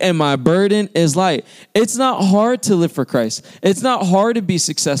easy and my burden is light. It's not hard to live for Christ. It's not hard to be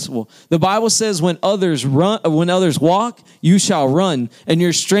successful. The Bible says when others walk, you shall run, and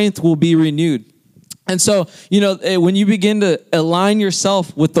your strength will be renewed. And so, when you begin to align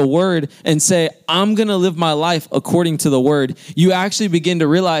yourself with the word and say, I'm going to live my life according to the word, you actually begin to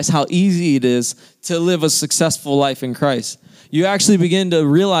realize how easy it is to live a successful life in Christ. You actually begin to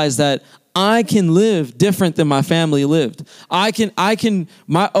realize that I can live different than my family lived. They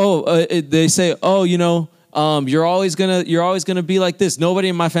say, you're always gonna be like this. Nobody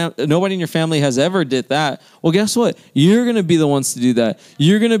in your family has ever did that. Well, guess what? You're gonna be the ones to do that.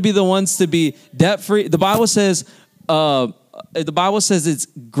 You're gonna be the ones to be debt free. The Bible says it's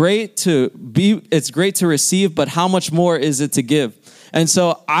great to receive, but how much more is it to give? And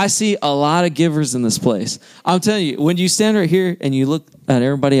so I see a lot of givers in this place. I'm telling you, when you stand right here and you look at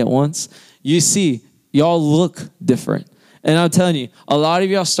everybody at once, you see y'all look different. And I'm telling you, a lot of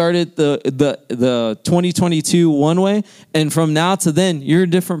y'all started the 2022 one way, and from now to then, you're a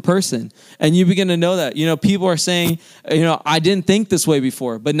different person. And you begin to know that. People are saying, I didn't think this way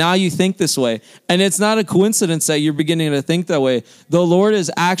before, but now you think this way. And it's not a coincidence that you're beginning to think that way. The Lord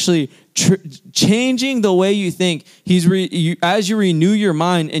is actually changing the way you think. As you renew your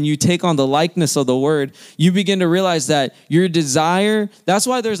mind and you take on the likeness of the word, you begin to realize that your desire, that's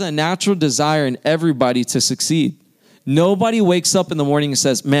why there's a natural desire in everybody to succeed. Nobody wakes up in the morning and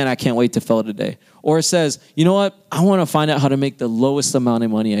says, man, I can't wait to fail today. Or says, you know what? I want to find out how to make the lowest amount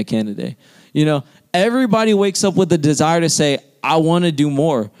of money I can today. Everybody wakes up with the desire to say, I want to do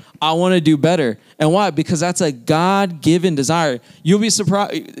more. I want to do better. And why? Because that's a God-given desire. You'll be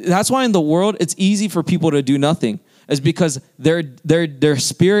surprised. That's why in the world, it's easy for people to do nothing. Is because their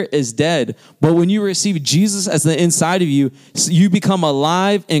spirit is dead. But when you receive Jesus as the inside of you, you become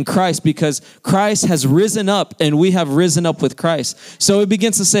alive in Christ because Christ has risen up and we have risen up with Christ. So it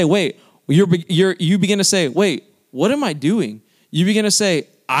begins to say, wait, you begin to say, wait, what am I doing? You begin to say,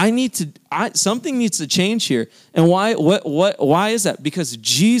 something needs to change here. And why is that? Because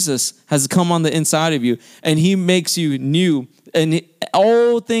Jesus has come on the inside of you and he makes you new, and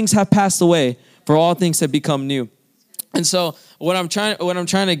all things have passed away, for all things have become new. And so what I'm trying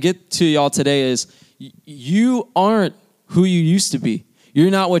to get to y'all today is you aren't who you used to be. You're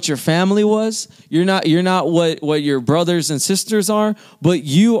not what your family was. You're not what your brothers and sisters are, but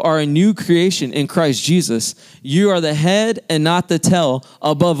you are a new creation in Christ Jesus. You are the head and not the tail,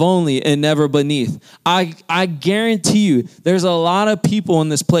 above only and never beneath. I guarantee you there's a lot of people in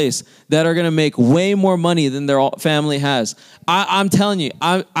this place that are going to make way more money than their family has. I'm telling you,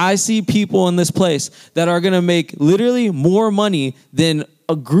 I see people in this place that are going to make literally more money than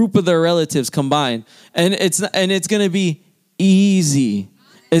a group of their relatives combined. And it's going to be easy.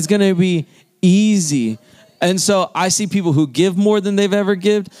 It's going to be easy. And so I see people who give more than they've ever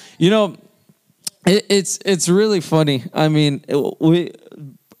given. You know, it's really funny. I mean,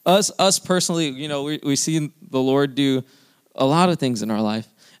 us personally, you know, we see the Lord do a lot of things in our life.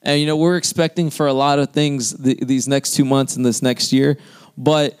 And, you know, we're expecting for a lot of things these next 2 months and this next year.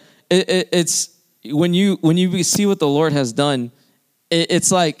 But it's when you see what the Lord has done,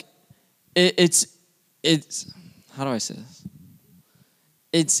 it's like, it's how do I say this?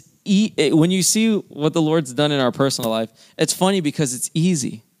 When you see what the Lord's done in our personal life, it's funny because it's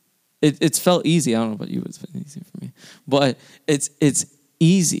easy. It's felt easy. I don't know about you, but it's been easy for me. But it's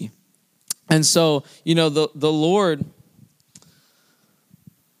easy. And so, you know, the Lord,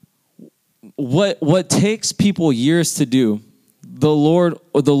 what takes people years to do, the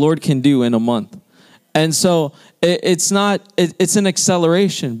Lord can do in a month. And so it's an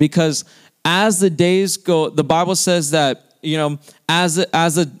acceleration, because as the days go, the Bible says that, you know, as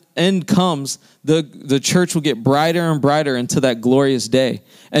the end comes, the church will get brighter and brighter into that glorious day.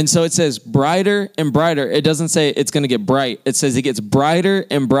 And so it says brighter and brighter. It doesn't say it's going to get bright. It says it gets brighter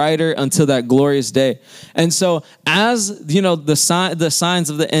and brighter until that glorious day. And so as, you know, the signs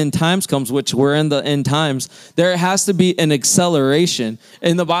of the end times comes, which we're in the end times, there has to be an acceleration.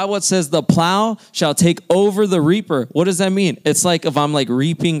 In the Bible, it says the plow shall take over the reaper. What does that mean? It's like if I'm like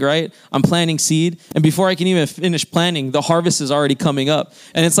reaping, right? I'm planting seed. And before I can even finish planting, the harvest is already coming up.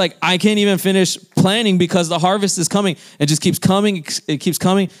 And it's like I can't even finish planting because the harvest is coming. It just keeps coming. It keeps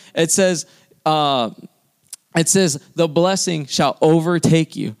coming. It says the blessing shall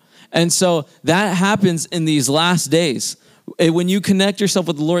overtake you. And so that happens in these last days. When you connect yourself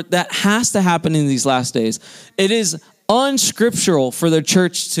with the Lord, that has to happen in these last days. It is unscriptural for the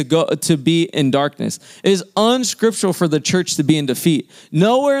church to be in darkness. It is unscriptural for the church to be in defeat.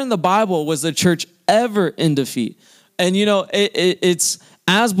 Nowhere in the Bible was the church ever in defeat. And you know, it's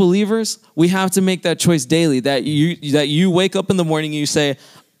as believers, we have to make that choice daily, that you wake up in the morning and you say,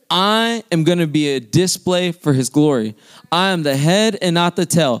 I am going to be a display for his glory. I am the head and not the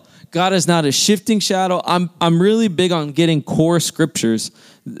tail. God is not a shifting shadow. I'm really big on getting core scriptures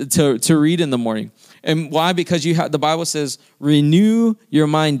to read in the morning. And why? Because the Bible says, renew your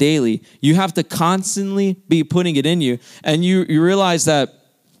mind daily. You have to constantly be putting it in you. And you realize that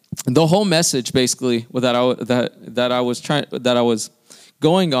the whole message basically that I was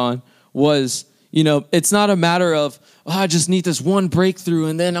going on was, you know, it's not a matter of, I just need this one breakthrough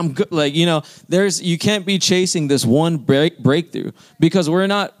and then I'm good. Like, you know, you can't be chasing this one breakthrough, because we're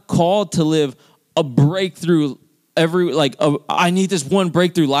not called to live a breakthrough I need this one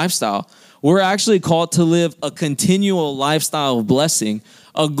breakthrough lifestyle. We're actually called to live a continual lifestyle of blessing,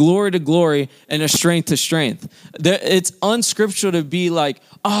 a glory to glory, and a strength to strength. It's unscriptural to be like,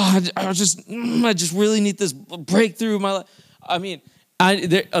 I just really need this breakthrough in my life. I mean,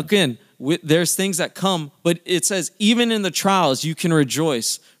 there's things that come, but it says even in the trials you can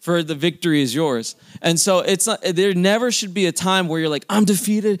rejoice, for the victory is yours. And so there never should be a time where you're like, I'm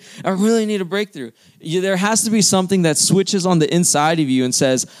defeated, I really need a breakthrough. There has to be something that switches on the inside of you and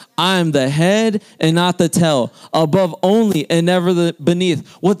says, I am the head and not the tail, above only and never beneath.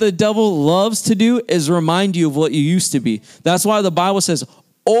 What the devil loves to do is remind you of what you used to be. That's why the Bible says,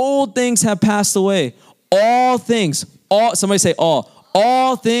 old things have passed away. Somebody say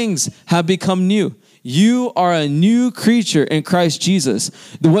all things have become new. You are a new creature in Christ Jesus.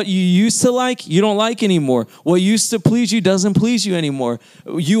 What you used to like, you don't like anymore. What used to please you doesn't please you anymore.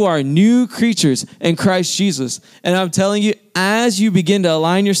 You are new creatures in Christ Jesus. And I'm telling you, as you begin to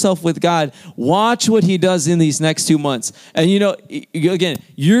align yourself with God, watch what he does in these next 2 months. And you know, again,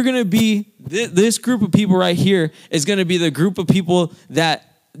 you're going to be, this group of people right here is going to be the group of people that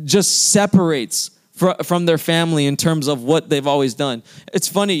just separates from their family in terms of what they've always done. It's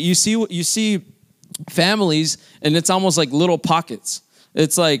funny. You see families, and it's almost like little pockets.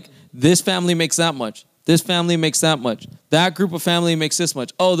 It's like this family makes that much. This family makes that much. That group of family makes this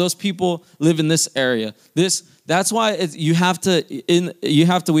much. Oh, those people live in this area. That's why you have to,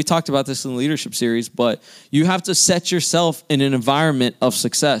 we talked about this in the leadership series, but you have to set yourself in an environment of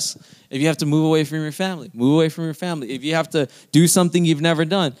success. If you have to move away from your family, move away from your family. If you have to do something you've never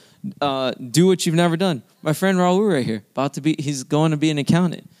done, do what you've never done. My friend Raul right here, he's going to be an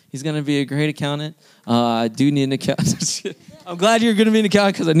accountant. He's going to be a great accountant. I do need an accountant. I'm glad you're going to be an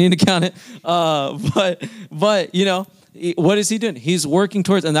accountant because I need an accountant. But you know, what is he doing? He's working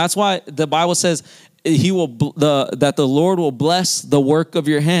towards, and that's why the Bible says that the Lord will bless the work of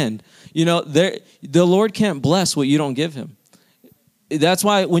your hand. You know, the Lord can't bless what you don't give him. That's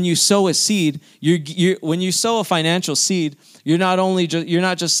why when you sow a seed, when you sow a financial seed, you're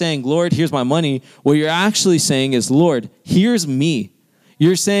not just saying, Lord, here's my money. What you're actually saying is, Lord, here's me.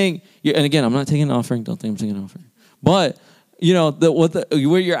 You're saying, and again, I'm not taking an offering. Don't think I'm taking an offering. But you know,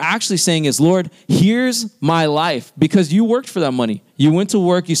 what you're actually saying is, Lord, here's my life, because you worked for that money. You went to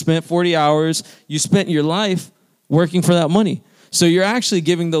work. You spent 40 hours. You spent your life working for that money. So you're actually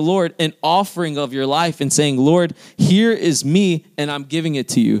giving the Lord an offering of your life and saying, Lord, here is me, and I'm giving it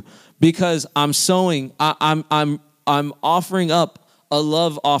to you because I'm sowing. I'm offering up a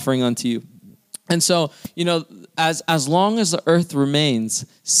love offering unto you. And so, you know, as long as the earth remains,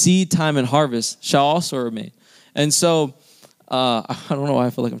 seed time and harvest shall also remain. And so, I don't know why I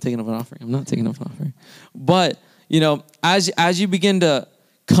feel like I'm taking up an offering. I'm not taking up an offering. But, you know, as you begin to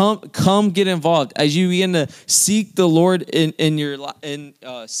come get involved, as you begin to seek the Lord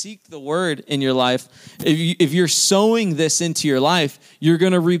seek the word in your life, if you're sowing this into your life, you're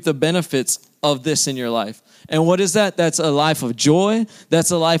going to reap the benefits of this in your life. And what is that? That's a life of joy. That's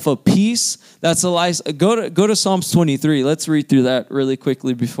a life of peace. That's a life. Go to Psalms 23. Let's read through that really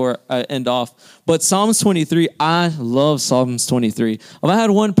quickly before I end off. But Psalms 23, I love Psalms 23. If I had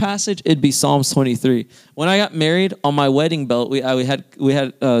one passage, it'd be Psalms 23. When I got married, on my wedding belt, we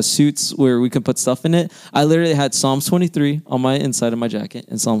had suits where we could put stuff in it. I literally had Psalms 23 on my inside of my jacket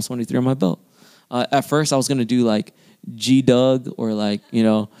and Psalms 23 on my belt. At first, I was gonna do like G Doug or like, you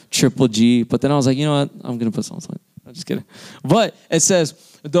know, triple G. But then I was like, you know what? I'm going to put something. I'm just kidding. But it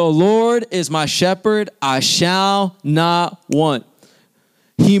says, the Lord is my shepherd. I shall not want.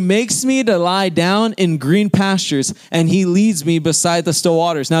 He makes me to lie down in green pastures, and he leads me beside the still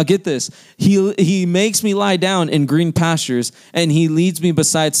waters. Now get this. He makes me lie down in green pastures, and he leads me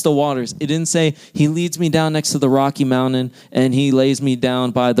beside still waters. It didn't say he leads me down next to the Rocky Mountain, and he lays me down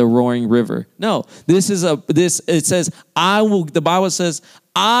by the roaring river. No, it says, the Bible says,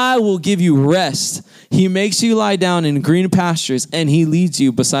 I will give you rest. He makes you lie down in green pastures, and he leads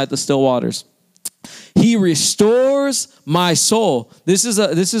you beside the still waters. He restores my soul. This is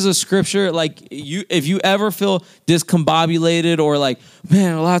a scripture, like if you ever feel discombobulated or like,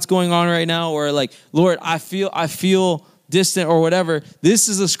 man, a lot's going on right now, or like, Lord, I feel distant or whatever. This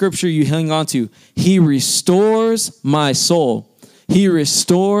is a scripture you hang on to. He restores my soul. He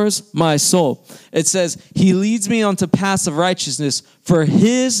restores my soul. It says, he leads me onto paths of righteousness for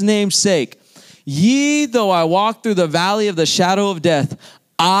his name's sake. Yea, though I walk through the valley of the shadow of death,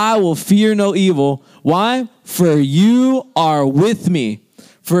 I will fear no evil. Why? For you are with me.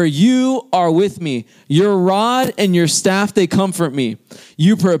 For you are with me. Your rod and your staff, they comfort me.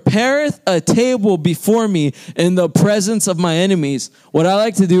 You prepareth a table before me in the presence of my enemies. What I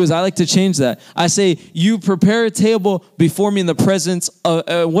like to do is I like to change that. I say, you prepare a table before me in the presence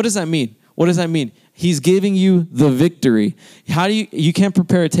of, what does that mean? What does that mean? He's giving you the victory. How do you can't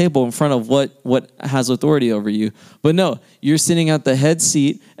prepare a table in front of what has authority over you. But no, you're sitting at the head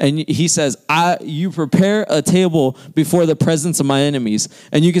seat, and he says, you prepare a table before the presence of my enemies.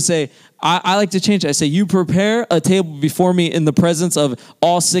 And you can say, I like to change it. I say, you prepare a table before me in the presence of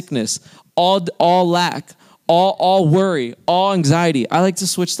all sickness, all lack, all worry, all anxiety. I like to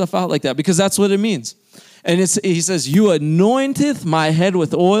switch stuff out like that because that's what it means. And he says, you anointeth my head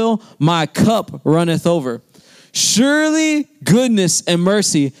with oil, my cup runneth over. Surely goodness and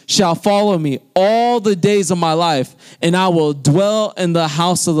mercy shall follow me all the days of my life, and I will dwell in the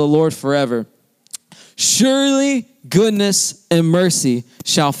house of the Lord forever. Surely goodness and mercy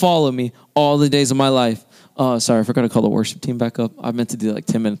shall follow me all the days of my life. Sorry, I forgot to call the worship team back up. I meant to do that like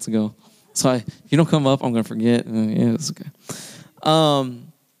 10 minutes ago. So if you don't come up, I'm going to forget. Yeah, it's okay.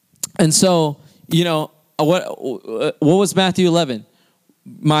 And so, you know, what was Matthew 11?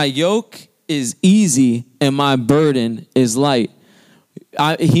 My yoke is easy and my burden is light.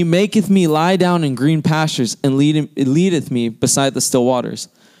 He maketh me lie down in green pastures and leadeth me beside the still waters.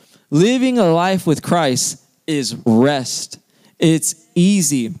 Living a life with Christ is rest. It's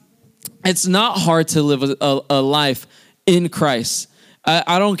easy. It's not hard to live a life in Christ.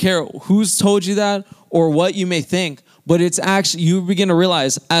 I don't care who's told you that or what you may think, but it's actually, you begin to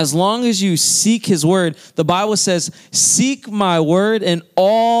realize, as long as you seek his word, the Bible says, seek my word and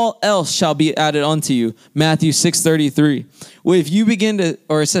all else shall be added unto you. Matthew 6:33. Well, if you begin to,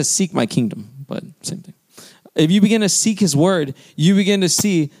 or it says seek my kingdom, but same thing. If you begin to seek his word, you begin to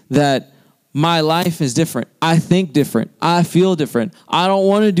see that my life is different. I think different. I feel different. I don't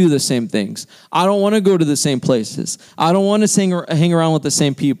want to do the same things. I don't want to go to the same places. I don't want to hang around with the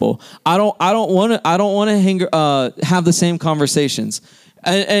same people. I don't want to have the same conversations.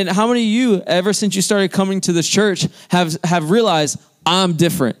 And how many of you, ever since you started coming to this church, have realized I'm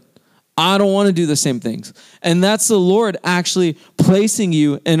different? I don't want to do the same things. And that's the Lord actually placing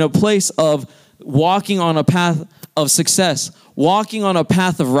you in a place of walking on a path of success, walking on a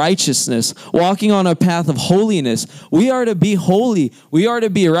path of righteousness, walking on a path of holiness. We are to be holy. We are to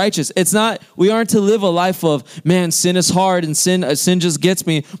be righteous. We aren't to live a life of, man, sin is hard and sin just gets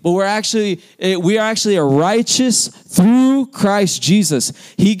me. But we are actually a righteous through Christ Jesus.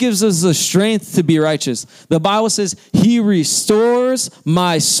 He gives us the strength to be righteous. The Bible says he restores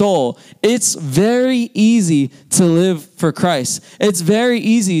my soul. It's very easy to live for Christ. It's very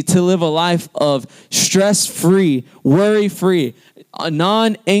easy to live a life of stress-free, worry-free,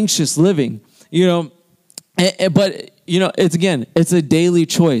 non-anxious living, but it's a daily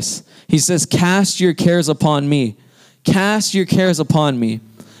choice. He says, cast your cares upon me. Cast your cares upon me.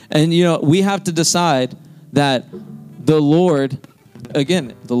 And, we have to decide that the Lord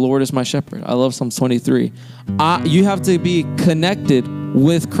is my shepherd. I love Psalm 23. You have to be connected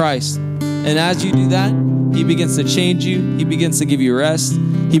with Christ. And as you do that, he begins to change you. He begins to give you rest.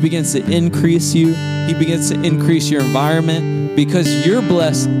 He begins to increase you. He begins to increase your environment. Because you're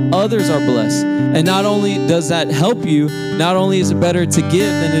blessed, others are blessed. And not only does that help you, not only is it better to give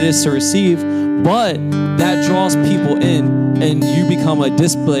than it is to receive, but that draws people in and you become a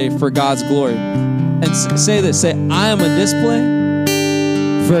display for God's glory. And say this, I am a display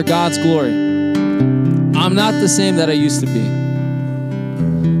for God's glory. I'm not the same that I used to be.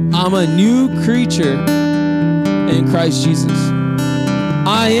 I'm a new creature in Christ Jesus.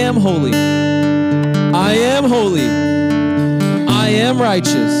 I am holy. I am holy. I am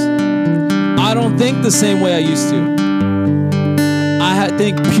righteous. I don't think the same way I used to. I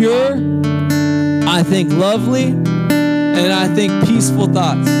think pure, I think lovely, and I think peaceful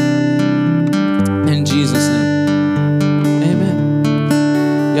thoughts. In Jesus' name. Amen.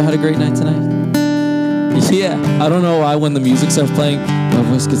 Y'all had a great night tonight? Yeah. I don't know why when the music starts playing, my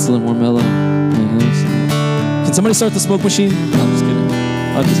voice gets a little more mellow. Can somebody start the smoke machine? No, I'm just kidding.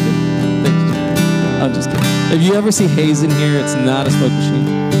 I'm just kidding. I'm just kidding. If you ever see haze in here, it's not a smoke machine.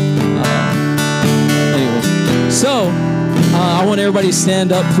 Anyways, so I want everybody to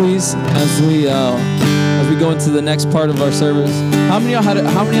stand up, please, as we go into the next part of our service. How many of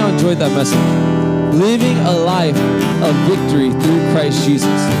y'all enjoyed that message? Living a life of victory through Christ Jesus.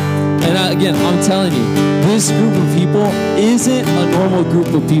 And I'm telling you, this group of people isn't a normal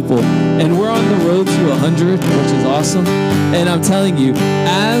group of people. And we're on the road to 100, which is awesome. And I'm telling you,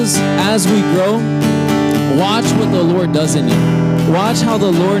 as we grow, watch what the Lord does in you. Watch how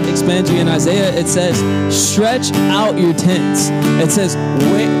the Lord expands you. In Isaiah, it says, stretch out your tents. It says,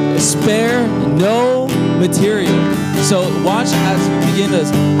 spare no material. So watch as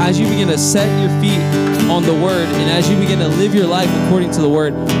you begin to set your feet on the word, and as you begin to live your life according to the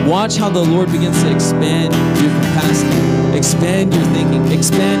word, watch how the Lord begins to expand your capacity, expand your thinking,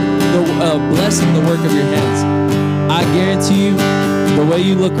 blessing the work of your hands. I guarantee you, the way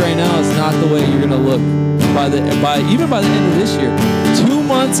you look right now is not the way you're gonna look even by the end of this year. 2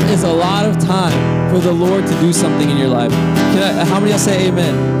 months is a lot of time for the Lord to do something in your life. How many of y'all say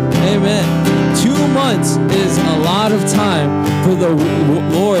amen? Amen. 2 months is a lot of time for the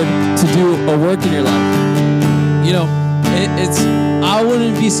Lord to do a work in your life. I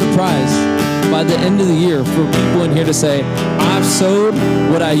wouldn't be surprised by the end of the year for people in here to say, I've sowed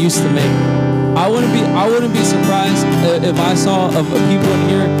what I used to make. I wouldn't be surprised if I saw people in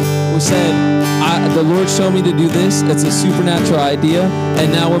here who said, the Lord showed me to do this. It's a supernatural idea,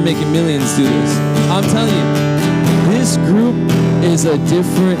 and now we're making millions do this. I'm telling you, this group is a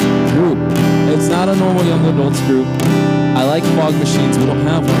different group. It's not a normal young adults group. I like fog machines. We don't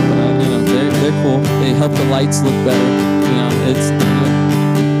have one, but they're cool. They help the lights look better.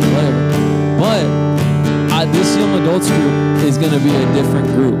 Whatever. But this young adults group is going to be a different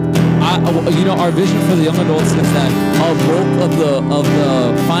group. Our vision for the young adults is that a bulk of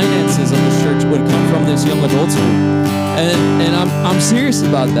the finances of the church would come from this young adults group. And I'm serious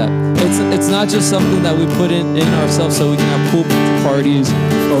about that. It's not just something that we put in ourselves so we can have pool parties,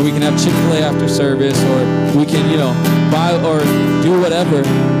 or we can have Chick-fil-A after service, or we can, buy or do whatever.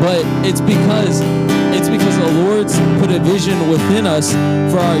 But it's because the Lord's put a vision within us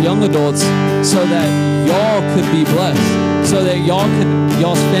for our young adults so that y'all could be blessed, so that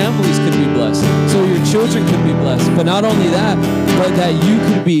y'all's families could be blessed, so your children could be blessed. But not only that, but that you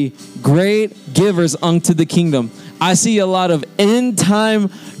could be great givers unto the kingdom. I see a lot of end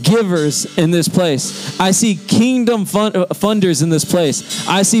time givers in this place. I see kingdom funders in this place.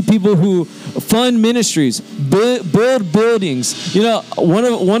 I see people who fund ministries, build buildings.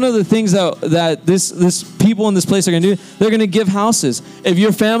 One of the things that this people in this place are going to do, they're going to give houses. If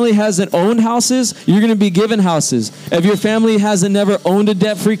your family hasn't owned houses, you're going to be given houses. If your family hasn't never owned a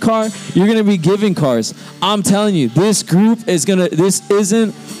debt-free car, you're going to be giving cars. I'm telling you, this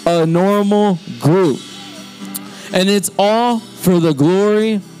isn't a normal group. And it's all for the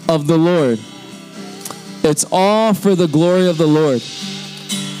glory of the Lord. It's all for the glory of the Lord.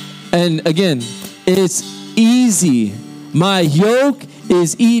 And again, it's easy. My yoke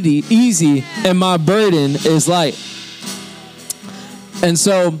is easy, and my burden is light. And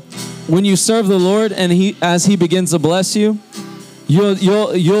so, when you serve the Lord, and as He begins to bless you,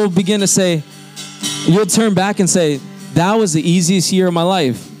 you'll begin to say, you'll turn back and say, "That was the easiest year of my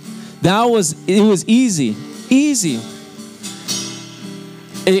life. It was easy." Easy.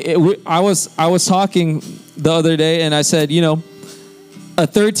 I was talking the other day, and I said, a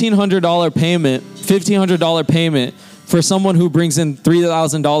 $1,300 payment, $1,500 payment for someone who brings in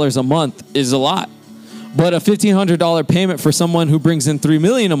 $3,000 a month is a lot. But a $1,500 payment for someone who brings in $3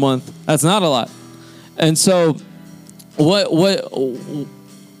 million a month, that's not a lot. And so, when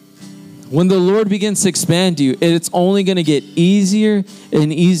the Lord begins to expand you, it's only going to get easier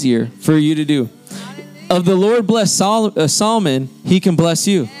and easier for you to do. Of the Lord bless Solomon, he can bless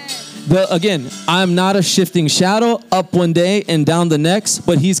you. Again, I'm not a shifting shadow, up one day and down the next,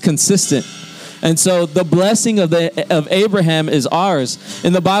 but he's consistent. And so the blessing of Abraham is ours.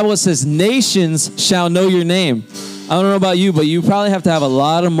 In the Bible, it says, nations shall know your name. I don't know about you, but you probably have to have a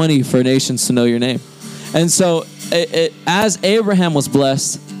lot of money for nations to know your name. And so as Abraham was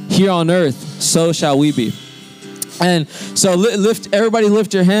blessed here on earth, so shall we be. And so everybody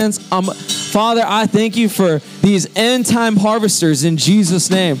lift your hands. Father, I thank you for these end time harvesters in Jesus'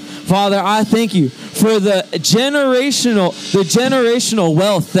 name. Father, I thank you for the generational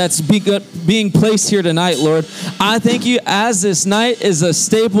wealth that's being placed here tonight, Lord. I thank you as this night is a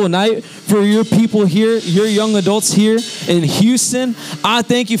staple night for your people here, your young adults here in Houston. I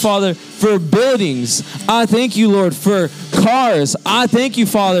thank you, Father, for buildings. I thank you, Lord, for cars. I thank you,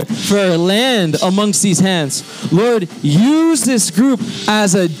 Father, for land amongst these hands. Lord, use this group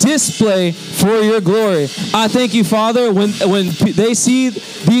as a display for your glory. I thank you, Father, when they see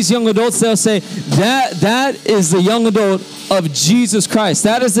these young adults, they'll say, that is the young adult of Jesus Christ.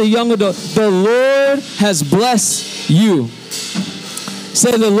 That is the young adult. The Lord has blessed you.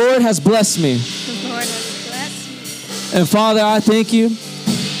 Say, the Lord has blessed me. The Lord has blessed me. And Father, I thank you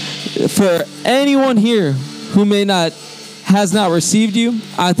for anyone here who has not received you.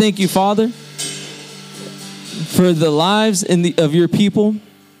 I thank you, Father, for the lives of your people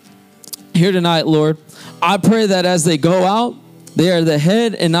here tonight, Lord. I pray that as they go out, they are the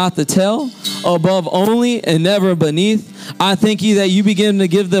head and not the tail, above only and never beneath. I thank you that you begin to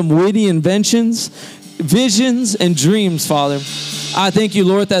give them witty inventions, visions, and dreams, Father. I thank you,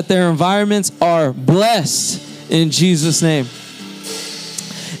 Lord, that their environments are blessed in Jesus' name.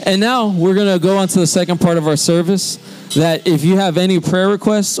 And now we're going to go on to the second part of our service, that if you have any prayer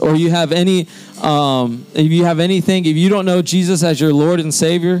requests, or you have any, if you have anything, if you don't know Jesus as your Lord and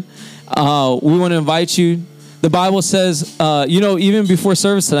Savior, we want to invite you. The Bible says, even before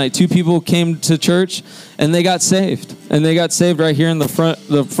service tonight, 2 people came to church and they got saved. And they got saved right here in the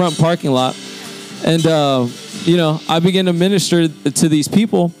front parking lot. And, I began to minister to these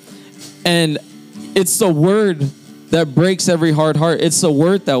people. And it's the word that breaks every hard heart. It's the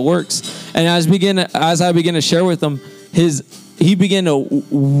word that works. And as I began to share with them, he began to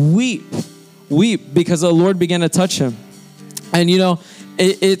weep because the Lord began to touch him. And,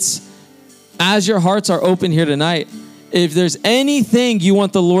 it's as your hearts are open here tonight, if there's anything you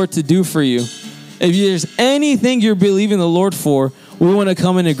want the Lord to do for you, if there's anything you're believing the Lord for, we want to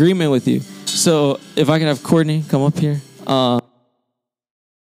come in agreement with you. So if I can have Courtney come up here.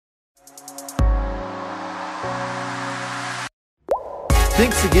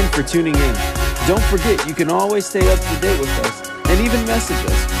 Thanks again for tuning in. Don't forget, you can always stay up to date with us and even message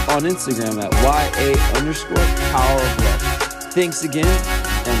us on Instagram at YA_Power of Love. Thanks again,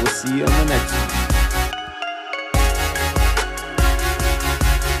 and we'll see you on the next one.